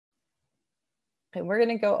Okay, we're going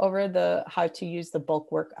to go over the how to use the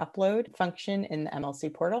bulk work upload function in the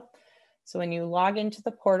MLC portal. So when you log into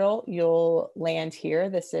the portal, you'll land here.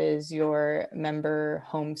 This is your member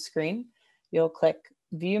home screen. You'll click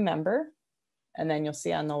View Member, and then you'll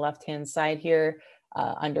see on the left-hand side here,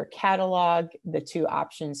 under Catalog, the two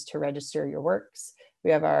options to register your works.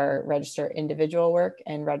 We have our Register Individual Work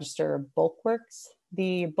and Register Bulk Works.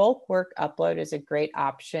 The bulk work upload is a great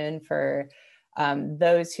option for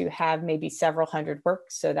those who have maybe several hundred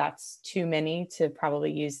works. So that's too many to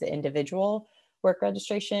probably use the individual work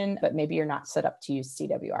registration, but maybe you're not set up to use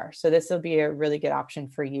CWR. So this will be a really good option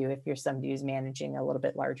for you if you're somebody who's managing a little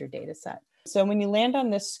bit larger data set. So when you land on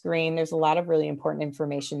this screen, there's a lot of really important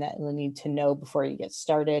information that you'll need to know before you get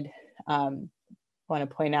started. I want to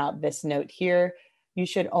point out this note here. You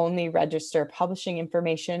should only register publishing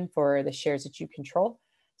information for the shares that you control.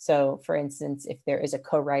 So for instance, if there is a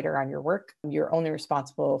co-writer on your work, you're only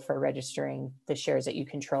responsible for registering the shares that you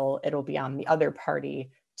control. It'll be on the other party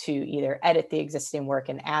to either edit the existing work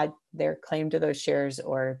and add their claim to those shares,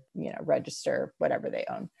 or register whatever they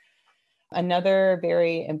own. Another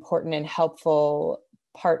very important and helpful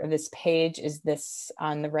part of this page is this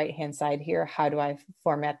on the right-hand side here. How do I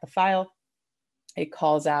format the file? It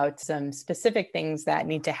calls out some specific things that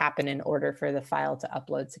need to happen in order for the file to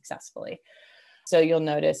upload successfully. So you'll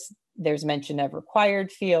notice there's mention of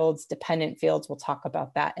required fields, dependent fields. We'll talk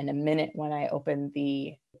about that in a minute when I open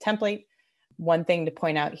the template. One thing to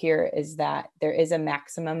point out here is that there is a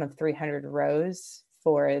maximum of 300 rows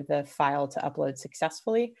for the file to upload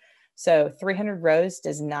successfully. So 300 rows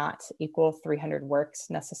does not equal 300 works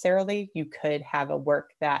necessarily. You could have a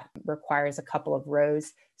work that requires a couple of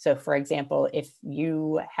rows. So for example, if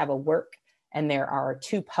you have a work and there are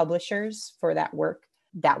 2 publishers for that work,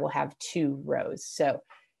 that will have 2 rows. So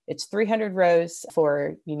it's 300 rows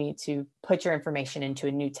for you need to put your information into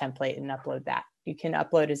a new template and upload that. You can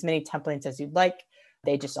upload as many templates as you'd like.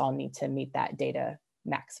 They just all need to meet that data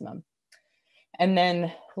maximum. And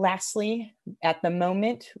then lastly, at the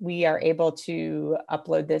moment, we are able to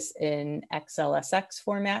upload this in XLSX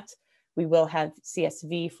format. We will have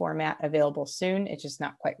CSV format available soon. It's just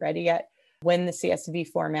not quite ready yet. When the CSV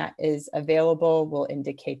format is available, we'll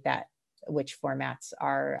indicate that which formats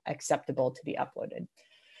are acceptable to be uploaded.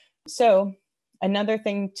 So another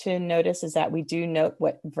thing to notice is that we do note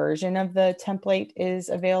what version of the template is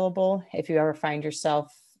available. If you ever find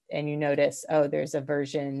yourself and you notice, oh, there's a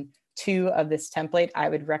version 2 of this template, I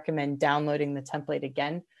would recommend downloading the template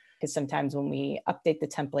again, because sometimes when we update the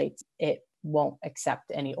templates, it won't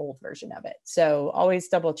accept any old version of it. So always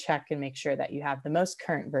double check and make sure that you have the most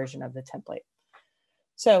current version of the template.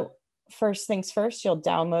 So first things first, you'll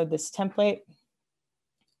download this template.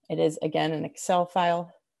 It is, again, an Excel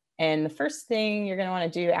file. And the first thing you're going to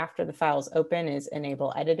want to do after the file is open is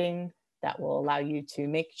enable editing. That will allow you to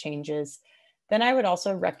make changes. Then I would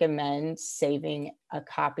also recommend saving a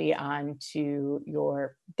copy onto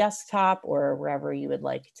your desktop or wherever you would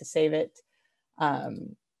like to save it.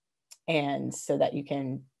 And so that you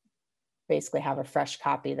can basically have a fresh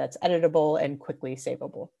copy that's editable and quickly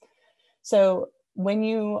savable. So when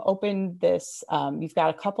you open this, you've got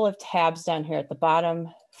a couple of tabs down here at the bottom.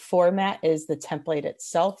 Format is the template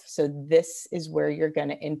itself. So this is where you're going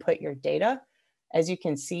to input your data. As you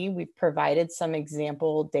can see, we've provided some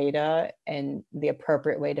example data and the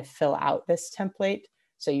appropriate way to fill out this template.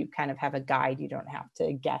 So you kind of have a guide. You don't have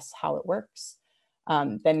to guess how it works.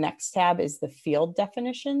 The next tab is the field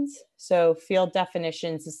definitions. So field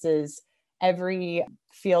definitions, this is every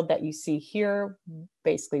field that you see here,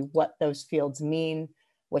 basically what those fields mean,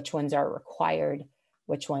 which ones are required,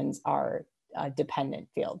 which ones are dependent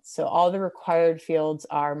fields. So all the required fields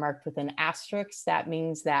are marked with an asterisk. That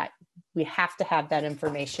means that we have to have that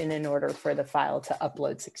information in order for the file to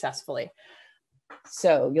upload successfully.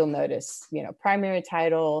 So you'll notice, primary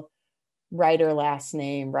title, writer last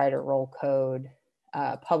name, writer roll code,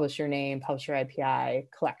 publisher name, publisher IPI,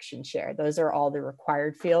 collection share. Those are all the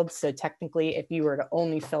required fields. So technically, if you were to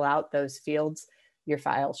only fill out those fields, your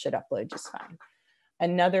file should upload just fine.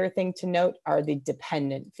 Another thing to note are the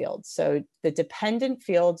dependent fields. So the dependent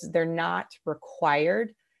fields, they're not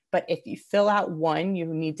required, but if you fill out one, you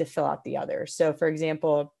need to fill out the other. So for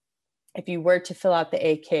example, if you were to fill out the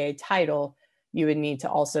AKA title, you would need to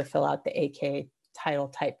also fill out the AKA title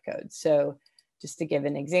type code. So just to give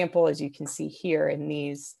an example, as you can see here in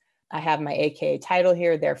these, I have my AKA title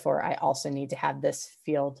here, therefore I also need to have this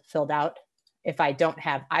field filled out. If I don't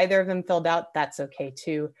have either of them filled out, that's okay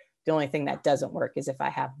too. The only thing that doesn't work is if I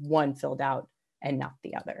have one filled out and not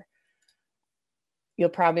the other. You're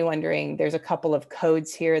probably wondering, there's a couple of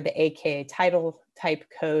codes here, the AKA title type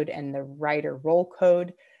code and the writer role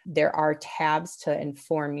code. There are tabs to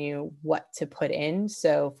inform you what to put in.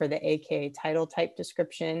 So for the AKA title type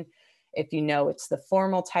description, if you know it's the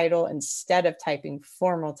formal title, instead of typing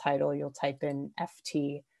formal title, you'll type in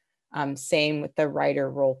FT. Same with the writer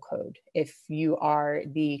role code. If you are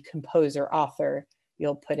the composer author,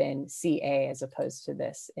 you'll put in CA as opposed to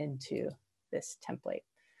this into this template.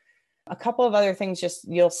 A couple of other things just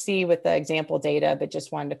you'll see with the example data, but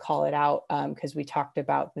just wanted to call it out because we talked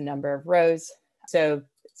about the number of rows. So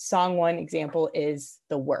song one example is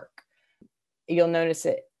the work. You'll notice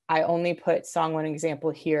that I only put song one example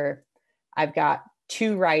here. I've got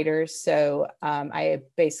 2 writers. So I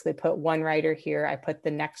basically put 1 writer here. I put the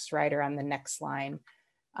next writer on the next line.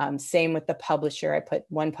 Same with the publisher. I put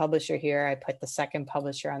 1 publisher here. I put the second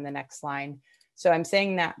publisher on the next line. So I'm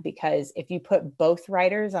saying that because if you put both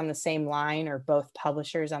writers on the same line or both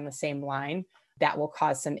publishers on the same line, that will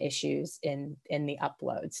cause some issues in the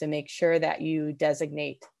upload. So make sure that you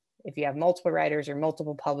designate, if you have multiple writers or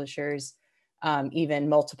multiple publishers, even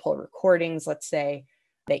multiple recordings, let's say,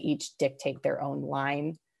 they each dictate their own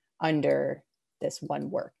line under this one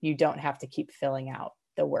work. You don't have to keep filling out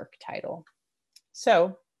the work title.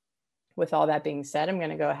 So with all that being said, I'm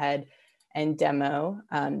going to go ahead and demo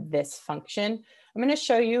this function. I'm going to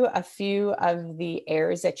show you a few of the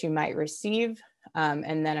errors that you might receive,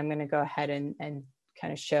 and then I'm going to go ahead and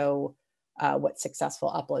kind of show what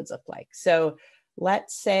successful uploads look like. So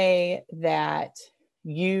let's say that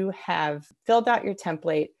you have filled out your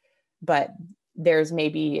template, but there's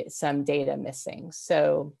maybe some data missing.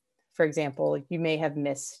 So for example, you may have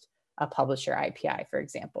missed a publisher IPI, for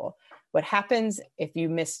example. What happens if you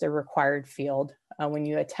missed a required field, when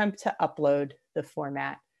you attempt to upload the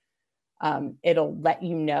format, it'll let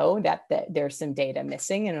you know that there's some data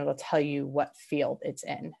missing and it'll tell you what field it's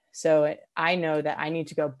in. So I know that I need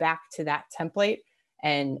to go back to that template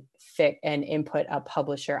and input a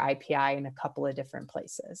publisher IPI in a couple of different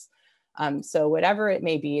places. So whatever it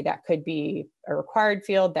may be, that could be a required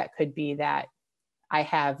field, that could be that I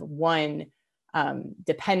have one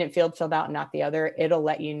dependent field filled out and not the other. It'll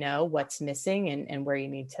let you know what's missing and where you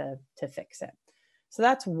need to fix it. So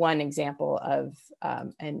that's one example of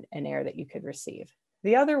an error that you could receive.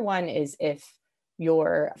 The other one is if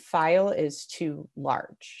your file is too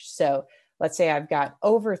large. So let's say I've got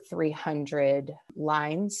over 300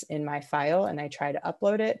 lines in my file and I try to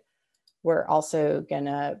upload it. We're also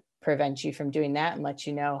gonna prevent you from doing that and let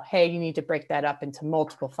you know, hey, you need to break that up into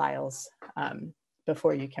multiple files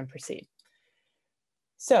before you can proceed.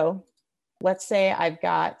 So let's say I've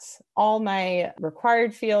got all my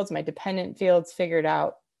required fields, my dependent fields figured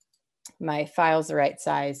out, my file's the right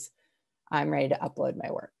size, I'm ready to upload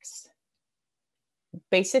my works.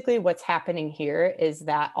 Basically what's happening here is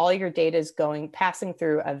that all your data is passing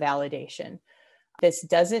through a validation. This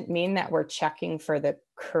doesn't mean that we're checking for the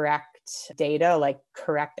correct data, like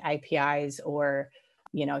correct IPIs or,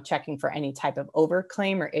 checking for any type of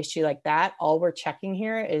overclaim or issue like that. All we're checking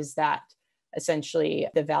here is that essentially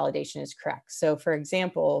the validation is correct. So for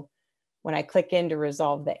example, when I click in to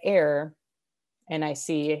resolve the error and I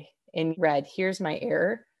see in red, here's my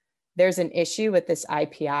error, there's an issue with this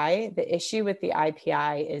IPI. The issue with the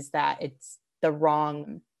IPI is that it's the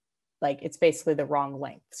wrong, it's basically the wrong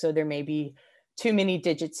length. So there may be too many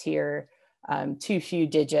digits here, too few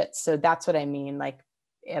digits. So that's what I mean,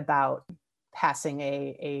 about passing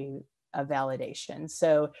a validation.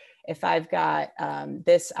 So if I've got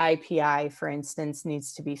this IPI, for instance,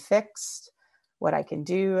 needs to be fixed, what I can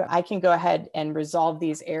do, I can go ahead and resolve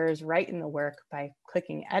these errors right in the work by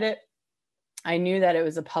clicking edit. I knew that it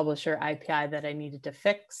was a publisher IPI that I needed to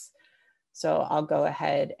fix. So I'll go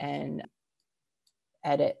ahead and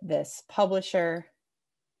edit this publisher.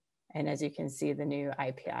 And as you can see, the new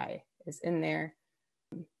IPI is in there.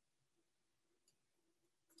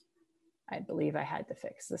 I believe I had to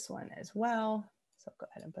fix this one as well. So I'll go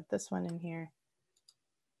ahead and put this one in here.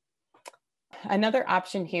 Another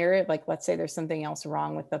option here, let's say there's something else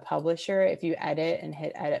wrong with the publisher. If you edit and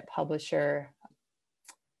hit edit publisher,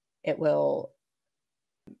 it will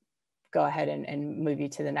go ahead and move you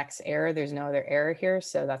to the next error. There's no other error here,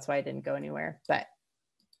 so that's why I didn't go anywhere. But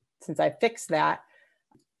since I fixed that,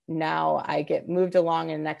 now I get moved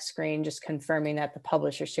along in the next screen, just confirming that the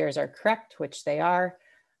publisher shares are correct, which they are.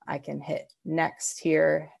 I can hit next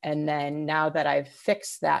here. And then now that I've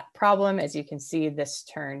fixed that problem, as you can see, this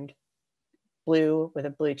turned blue with a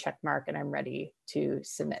blue check mark and I'm ready to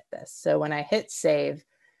submit this. So when I hit save,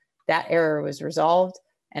 that error was resolved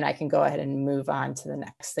and I can go ahead and move on to the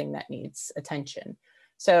next thing that needs attention.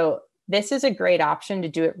 So this is a great option to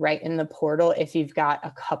do it right in the portal if you've got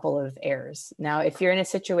a couple of errors. Now, if you're in a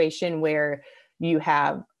situation where you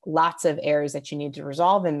have lots of errors that you need to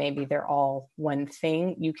resolve, and maybe they're all one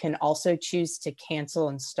thing, you can also choose to cancel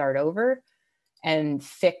and start over and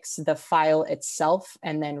fix the file itself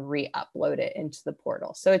and then re-upload it into the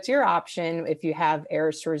portal. So it's your option. If you have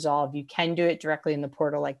errors to resolve, you can do it directly in the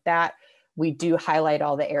portal like that. We do highlight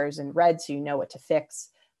all the errors in red so you know what to fix.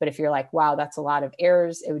 But if you're like, wow, that's a lot of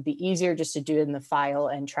errors, it would be easier just to do it in the file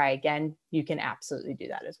and try again. You can absolutely do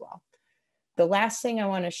that as well. The last thing I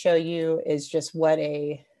want to show you is just what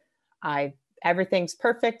everything's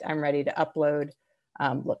perfect, I'm ready to upload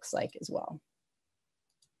looks like as well.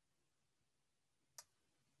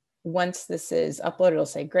 Once this is uploaded, it'll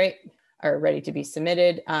say great, or ready to be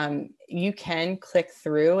submitted. You can click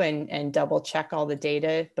through and double check all the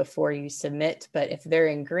data before you submit, but if they're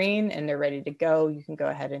in green and they're ready to go, you can go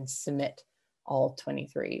ahead and submit all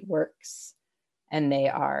 23 works, and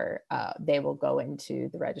they will go into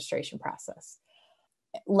the registration process.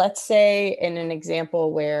 Let's say in an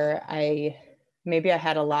example where maybe I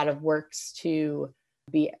had a lot of works to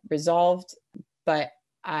be resolved, but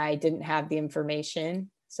I didn't have the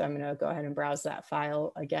information. So I'm going to go ahead and browse that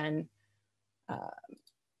file again.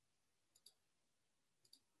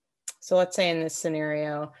 So let's say in this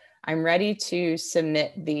scenario, I'm ready to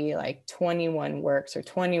submit the 21 works or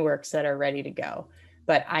 20 works that are ready to go,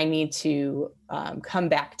 but I need to come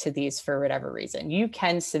back to these for whatever reason. You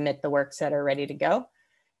can submit the works that are ready to go,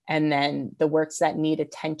 and then the works that need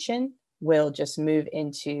attention will just move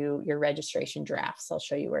into your registration drafts. I'll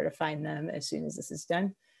show you where to find them as soon as this is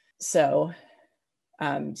done. So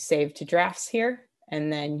save to drafts here,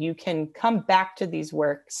 and then you can come back to these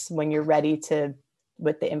works when you're ready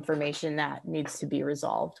with the information that needs to be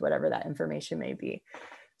resolved, whatever that information may be.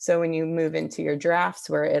 So when you move into your drafts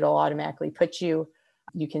where it'll automatically put you,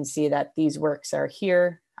 you can see that these works are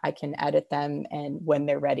here. I can edit them, and when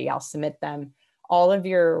they're ready, I'll submit them. All of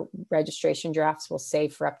your registration drafts will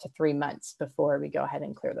save for up to 3 months before we go ahead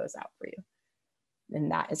and clear those out for you. And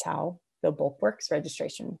that is how the bulk works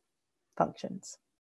registration functions.